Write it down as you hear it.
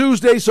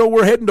Tuesday, so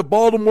we're heading to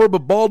Baltimore,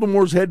 but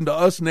Baltimore's heading to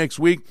us next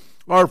week.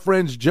 Our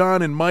friends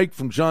John and Mike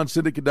from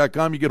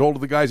johnsyndicate.com. You get hold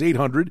of the guys,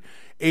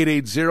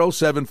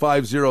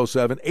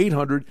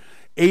 800-880-7507,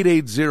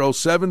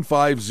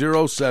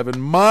 800-880-7507.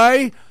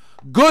 My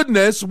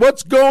goodness,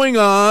 what's going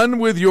on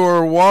with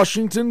your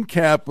Washington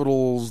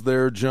Capitals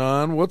there,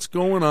 John? What's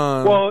going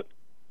on? Well,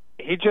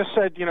 he just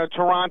said,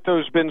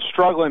 Toronto's been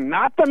struggling.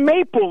 Not the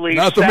Maple Leafs,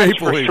 Not the that's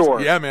Maple for Leafs.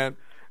 sure. Yeah, man.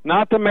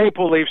 Not the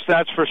Maple Leafs,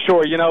 that's for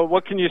sure.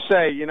 What can you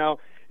say?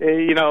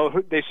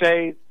 They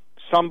say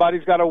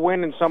somebody's got to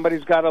win and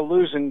somebody's got to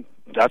lose, and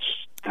that's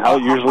how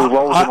it usually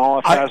rolls in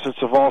all facets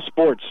of all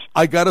sports.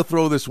 I got to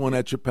throw this one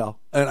at you, pal,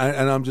 and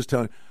I'm just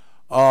telling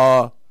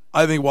you.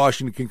 I think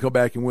Washington can come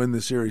back and win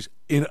this series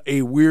in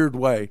a weird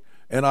way,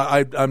 and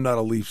I'm not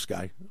a Leafs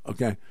guy.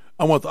 Okay,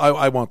 I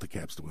want the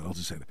Caps to win. I'll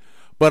just say that.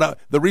 But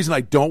the reason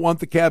I don't want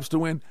the Caps to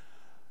win,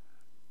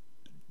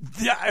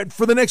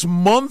 for the next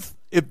month,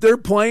 if they're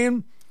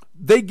playing,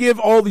 they give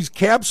all these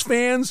Caps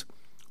fans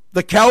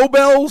the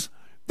cowbells.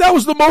 That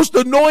was the most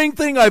annoying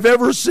thing I've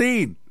ever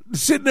seen.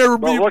 Sitting there.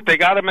 Well, look, they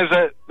got him as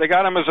a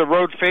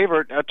road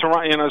favorite at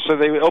Toronto. So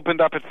they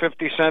opened up at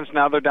 50 cents.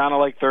 Now they're down to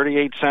like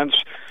 38 cents.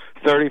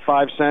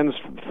 35 cents,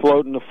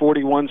 floating to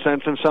 41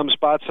 cents in some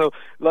spots. So,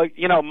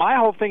 my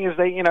whole thing is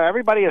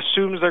everybody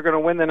assumes they're going to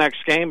win the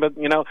next game, but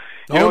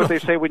what they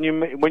say when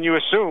you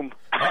assume.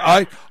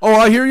 I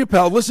hear you,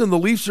 pal. Listen, the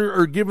Leafs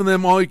are giving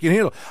them all you can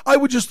handle. I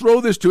would just throw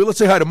this to it. Let's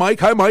say hi to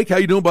Mike. Hi, Mike. How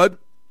you doing, bud?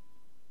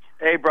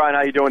 Hey, Brian.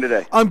 How you doing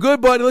today? I'm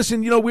good, bud.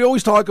 Listen, we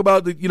always talk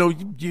about that.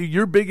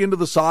 You're big into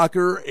the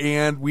soccer,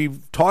 and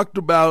we've talked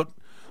about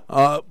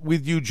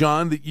with you,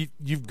 John, that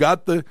you've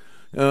got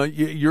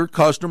your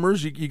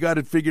customers, you got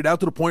it figured out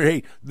to the point,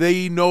 hey,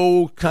 they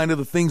know kind of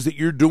the things that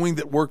you're doing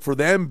that work for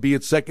them, be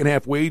it second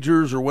half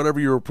wagers or whatever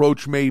your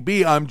approach may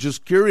be. I'm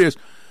just curious,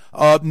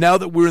 now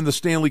that we're in the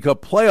Stanley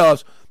Cup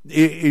playoffs,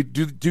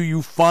 do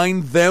you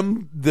find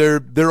them,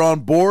 they're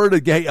on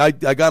board? I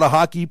got a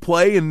hockey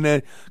play,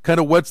 and kind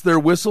of wets their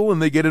whistle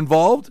and they get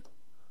involved?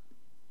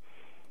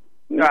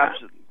 No,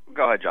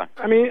 go ahead, John.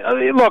 I mean,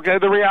 look,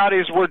 the reality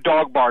is we're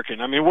dog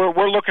barking. I mean,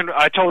 we're looking.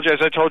 As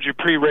I told you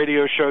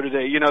pre-radio show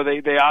today,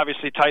 they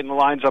obviously tightened the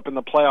lines up in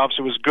the playoffs.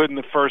 It was good in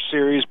the first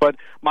series, but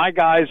my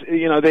guys,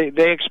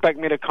 they expect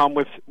me to come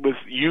with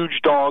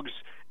huge dogs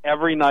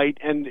every night,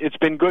 and it's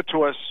been good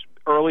to us.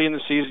 Early in the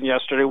season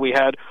yesterday, we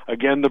had,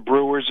 again, the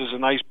Brewers as a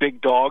nice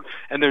big dog,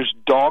 and there's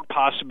dog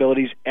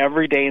possibilities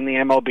every day in the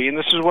MLB, and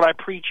this is what I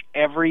preach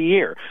every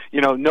year.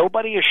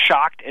 Nobody is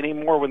shocked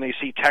anymore when they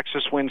see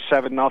Texas win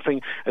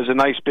 7-0 as a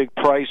nice big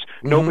price.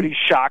 Mm-hmm. Nobody's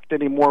shocked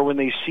anymore when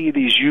they see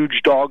these huge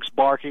dogs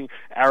barking.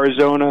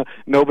 Arizona,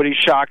 nobody's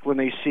shocked when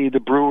they see the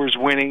Brewers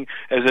winning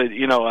as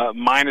a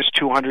minus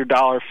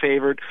 $200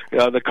 favorite.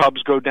 The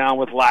Cubs go down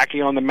with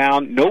Lackey on the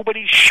mound.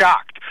 Nobody's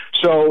shocked.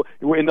 So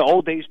in the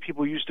old days,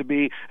 people used to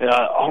be,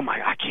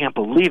 I can't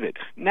believe it.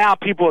 Now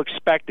people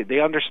expect it.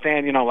 They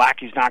understand,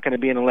 Lackey's not going to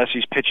be in unless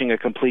he's pitching a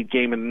complete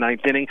game in the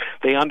ninth inning.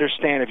 They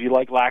understand if you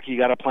like Lackey, you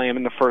got to play him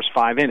in the first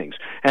 5 innings.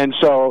 And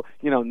so,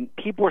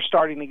 people are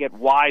starting to get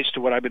wise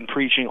to what I've been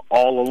preaching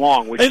all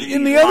along, which is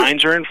the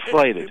lines are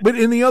inflated. But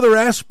in the other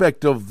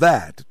aspect of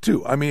that,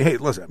 too, I mean, hey,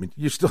 listen,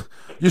 you still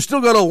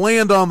got to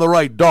land on the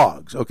right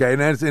dogs, okay?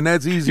 And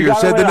that's easier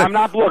said than done.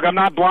 I'm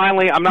not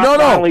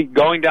blindly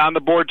going down the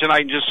board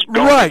tonight and just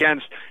going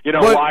against,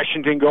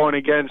 Washington, going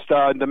against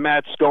the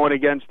Mets, going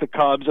against the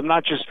Cubs. I'm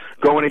not just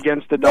going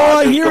against the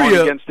Dodgers,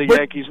 against the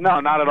Yankees. No,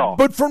 not at all.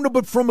 But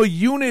from a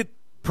unit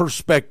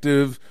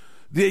perspective,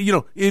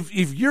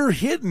 if you're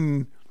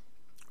hitting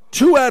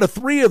 2 out of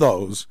 3 of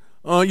those,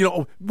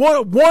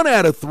 one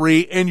out of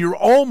 3, and you're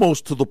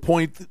almost to the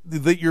point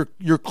that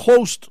you're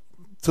close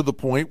to the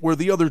point where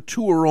the other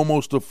 2 are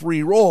almost a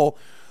free roll.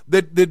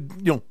 That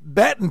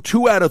batting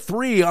 2 out of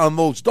 3 on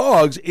those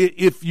dogs,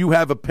 if you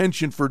have a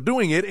penchant for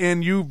doing it,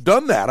 and you've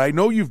done that. I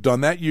know you've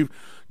done that. You've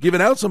given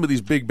out some of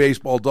these big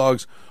baseball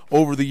dogs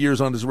over the years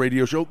on this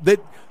radio show. That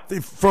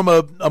from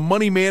a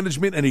money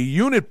management and a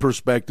unit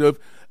perspective,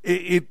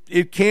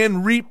 it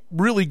can reap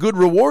really good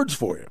rewards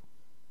for you.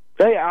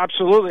 Hey,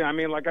 absolutely. I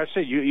mean, like I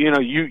said,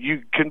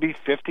 you can be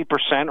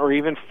 50% or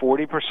even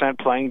 40%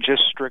 playing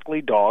just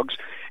strictly dogs.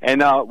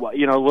 And a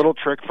little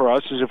trick for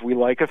us is if we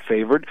like a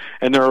favorite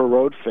and they're a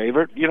road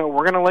favorite,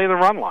 we're going to lay the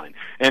run line.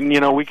 And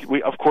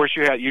we of course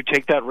you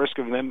take that risk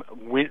of them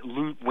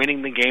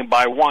winning the game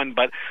by 1,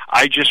 but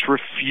I just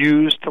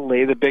refuse to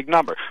lay the big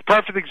number.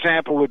 Perfect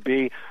example would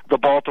be the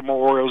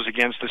Baltimore Orioles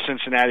against the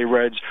Cincinnati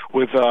Reds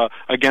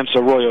against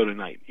Arroyo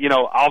tonight.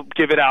 I'll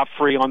give it out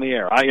free on the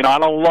air. I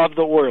don't love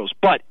the Orioles,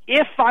 but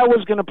if I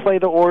was going to play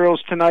the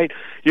Orioles tonight,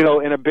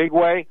 in a big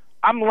way,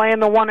 I'm laying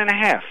the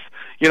 1.5.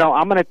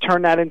 I'm going to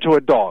turn that into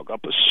a dog, a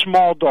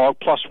small dog,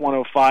 plus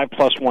 105,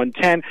 plus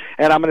 110,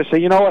 and I'm going to say,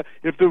 you know what,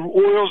 if the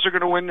Orioles are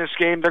going to win this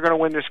game, they're going to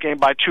win this game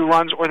by 2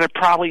 runs, or they're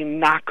probably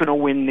not going to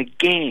win the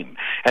game.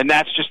 And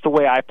that's just the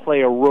way I play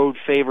a road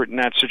favorite in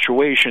that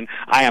situation.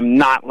 I am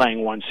not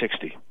laying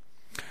 160.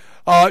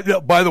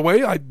 By the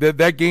way,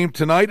 that game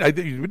tonight,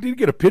 we did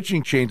get a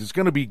pitching change. It's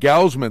going to be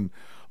Gausman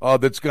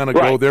that's going to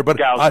go there. But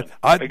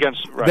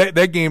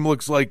that game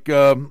looks like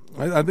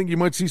I think you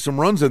might see some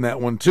runs in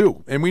that one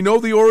too. And we know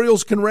the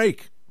Orioles can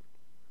rake.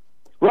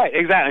 Right,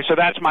 exactly. So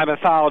that's my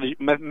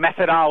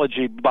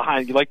methodology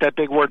behind. You like that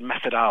big word,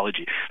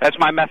 methodology? That's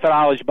my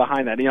methodology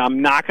behind that.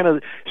 I'm not going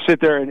to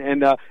sit there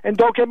and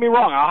don't get me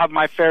wrong. I'll have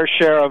my fair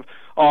share of,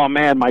 oh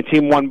man, my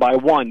team won by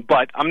 1,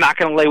 but I'm not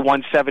going to lay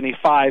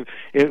 175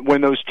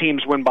 when those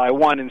teams win by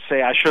 1 and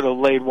say I should have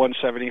laid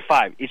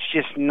 175. It's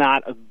just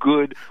not a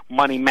good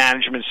money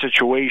management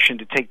situation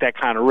to take that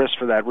kind of risk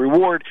for that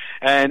reward,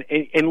 and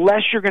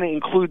unless you're going to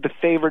include the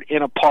favorite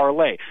in a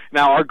parlay.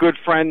 Now, our good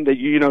friend,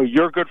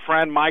 your good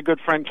friend, my good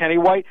friend Kenny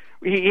White,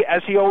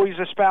 as he always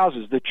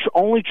espouses, the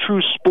only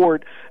true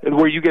sport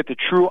where you get the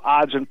true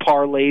odds and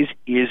parlays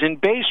is in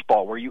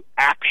baseball, where you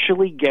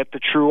actually get the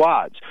true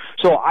odds.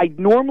 So I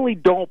normally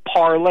don't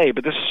parlay,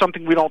 but this is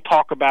something we don't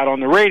talk about on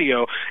the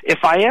radio.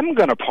 If I am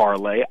going to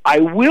parlay,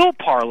 I will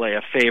parlay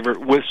a favorite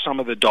with some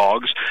of the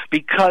dogs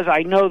because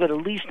I know that at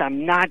least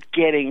I'm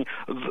getting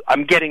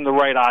the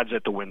right odds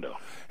at the window.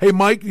 Hey,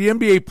 Mike, the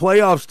NBA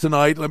playoffs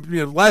tonight,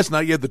 last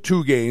night you had the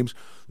 2 games.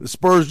 The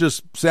Spurs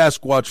just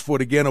Sasquatch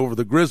foot again over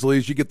the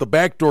Grizzlies. You get the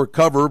backdoor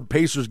cover.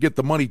 Pacers get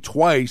the money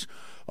twice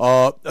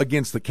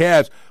against the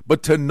Cavs.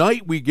 But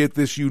tonight we get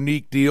this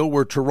unique deal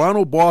where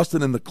Toronto,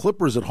 Boston, and the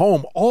Clippers at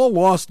home all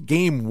lost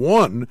game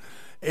 1.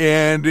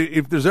 And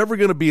if there's ever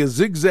going to be a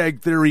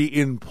zigzag theory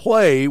in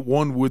play,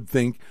 one would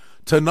think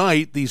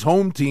tonight these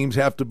home teams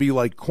have to be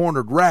like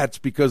cornered rats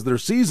because their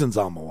season's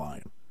on the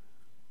line.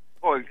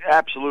 Oh,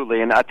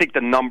 absolutely. And I think the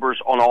numbers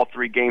on all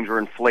 3 games are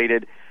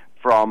inflated.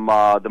 From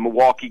the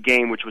Milwaukee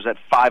game, which was at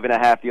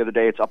 5.5 the other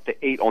day, it's up to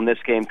 8 on this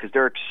game because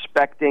they're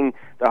expecting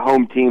the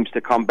home teams to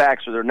come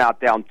back, so they're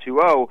not down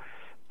 2-0.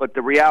 But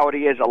the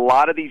reality is, a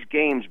lot of these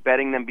games,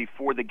 betting them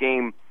before the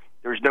game,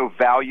 there's no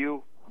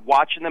value.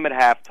 Watching them at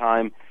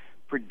halftime,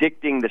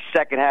 predicting the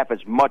second half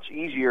is much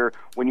easier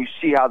when you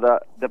see how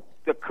the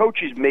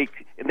coaches make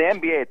in the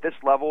NBA at this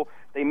level.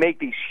 They make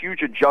these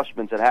huge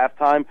adjustments at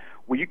halftime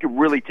where you can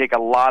really take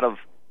a lot of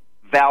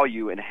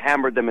value and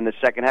hammered them in the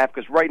second half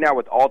because right now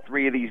with all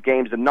 3 of these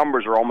games the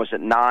numbers are almost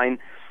at 9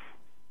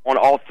 on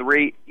all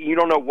 3. You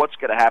don't know what's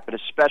going to happen,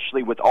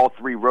 especially with all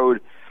 3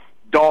 road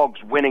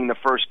dogs winning the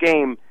first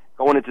game.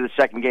 Going into the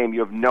second game, you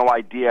have no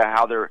idea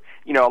how they're,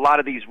 a lot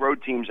of these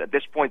road teams at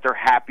this point, they're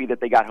happy that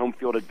they got home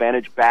field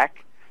advantage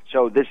back.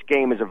 So this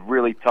game is a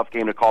really tough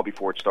game to call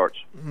before it starts.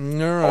 All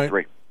right. All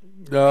 3.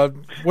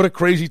 What a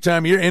crazy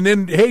time of year. And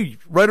then, hey,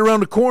 right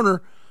around the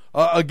corner,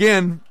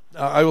 again,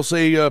 I will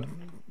say, Brian,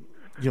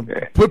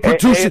 let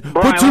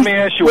me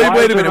ask you, why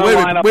is there no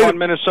lineup on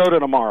Minnesota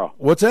tomorrow?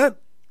 What's that?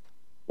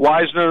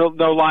 Why is there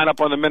no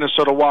lineup on the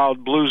Minnesota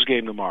Wild Blues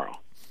game tomorrow?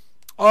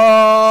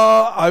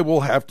 I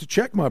will have to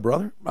check, my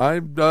brother. There's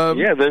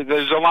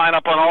a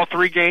lineup on all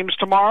 3 games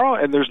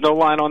tomorrow, and there's no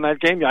line on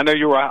that game. I know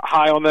you were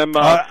high on them in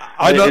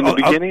the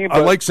beginning. I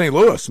like St.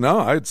 Louis. No,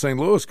 I had St.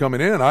 Louis coming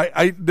in. I'll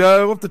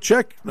have to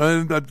check.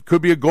 That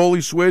could be a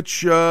goalie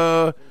switch.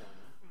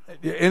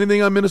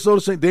 Anything on Minnesota?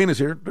 St. Dana's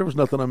here. There was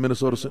nothing on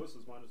Minnesota.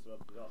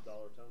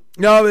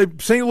 No,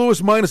 St.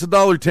 Louis minus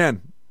 $1.10.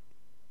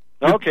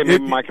 Okay,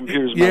 maybe my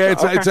computer's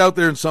it's out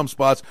there in some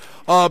spots.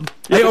 I'm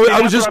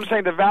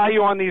saying the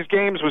value on these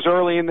games was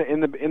early in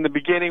the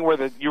beginning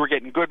where you were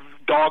getting good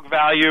dog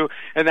value,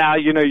 and now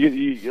you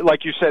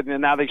like you said,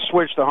 and now they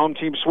switch, the home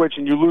team switch,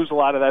 and you lose a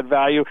lot of that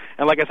value.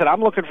 And like I said,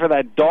 I'm looking for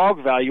that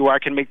dog value where I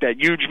can make that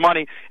huge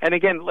money. And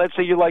again, let's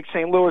say you like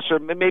St. Louis or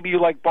maybe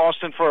you like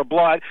Boston for a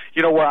blood.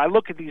 Where I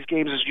look at these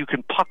games is you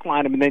can puck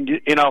line them, and then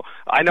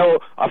I know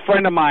a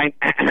friend of mine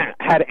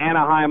had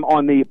Anaheim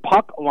on the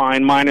puck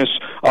line minus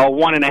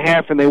 1.5.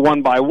 And they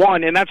won by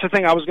 1, and that's the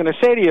thing I was going to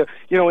say to you.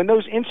 In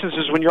those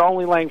instances when you're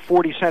only laying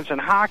 40 cents in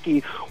hockey,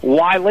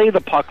 why lay the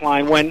puck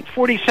line when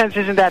 40 cents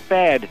isn't that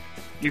bad?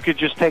 You could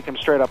just take them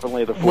straight up and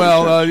lay the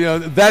 40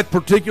 cents. That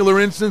particular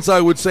instance,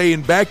 I would say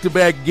in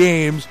back-to-back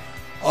games,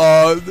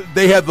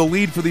 they had the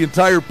lead for the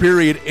entire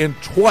period, and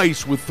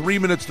twice with 3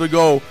 minutes to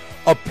go,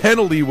 a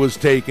penalty was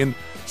taken.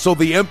 So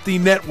the empty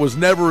net was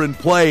never in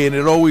play, and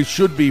it always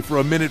should be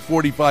for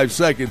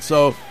 1:45.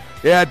 So.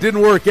 Yeah, it didn't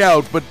work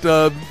out, but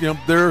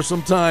there are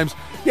some times.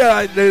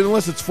 Yeah,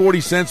 unless it's 40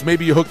 cents,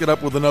 maybe you hook it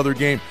up with another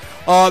game.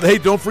 Hey,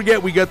 don't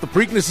forget, we got the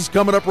Preakness is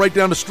coming up right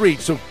down the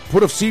street, so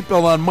put a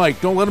seatbelt on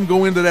Mike. Don't let him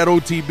go into that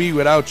OTB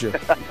without you.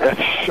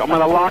 I'm going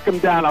to lock him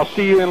down. I'll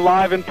see you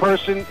live in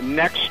person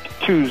next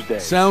Tuesday.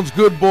 Sounds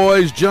good,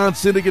 boys.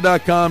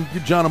 JohnSyndicate.com.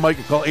 Give John and Mike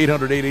a call,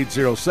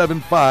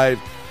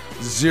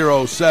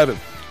 800-880-7507.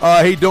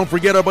 Hey, don't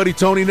forget our buddy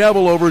Tony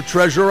Neville over at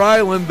Treasure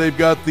Island. They've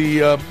got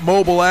the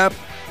mobile app.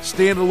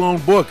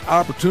 Standalone book,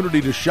 opportunity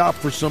to shop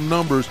for some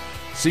numbers.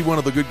 See one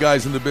of the good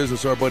guys in the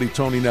business, our buddy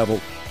Tony Neville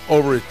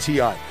over at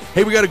TI.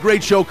 Hey, we got a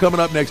great show coming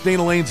up next.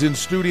 Dana Lane's in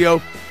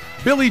studio.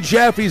 Billy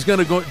Jaffe's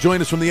going to join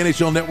us from the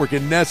NHL Network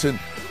in Nesson.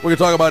 We're going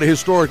to talk about a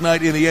historic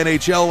night in the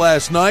NHL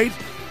last night.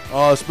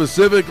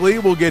 Specifically,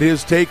 we'll get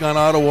his take on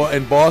Ottawa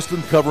and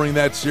Boston, covering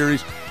that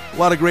series. A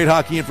lot of great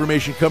hockey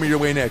information coming your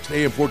way next.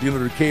 AM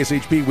 1400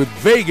 KSHP with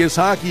Vegas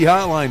Hockey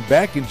Hotline.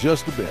 Back in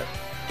just a bit.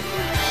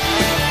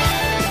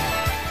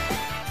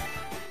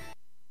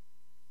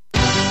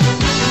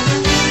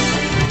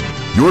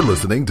 You're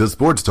listening to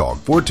Sports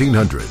Talk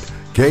 1400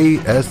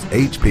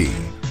 KSHP,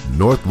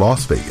 North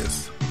Las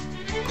Vegas.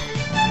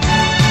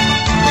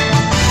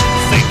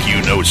 Think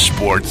you know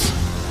sports?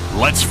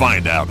 Let's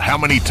find out how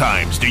many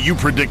times do you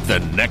predict the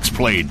next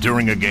play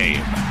during a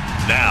game.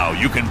 Now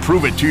you can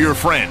prove it to your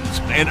friends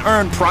and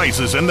earn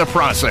prizes in the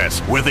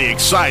process with the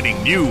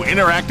exciting new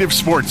interactive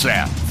sports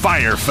app,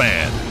 Fire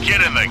Fan. Get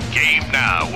in the game now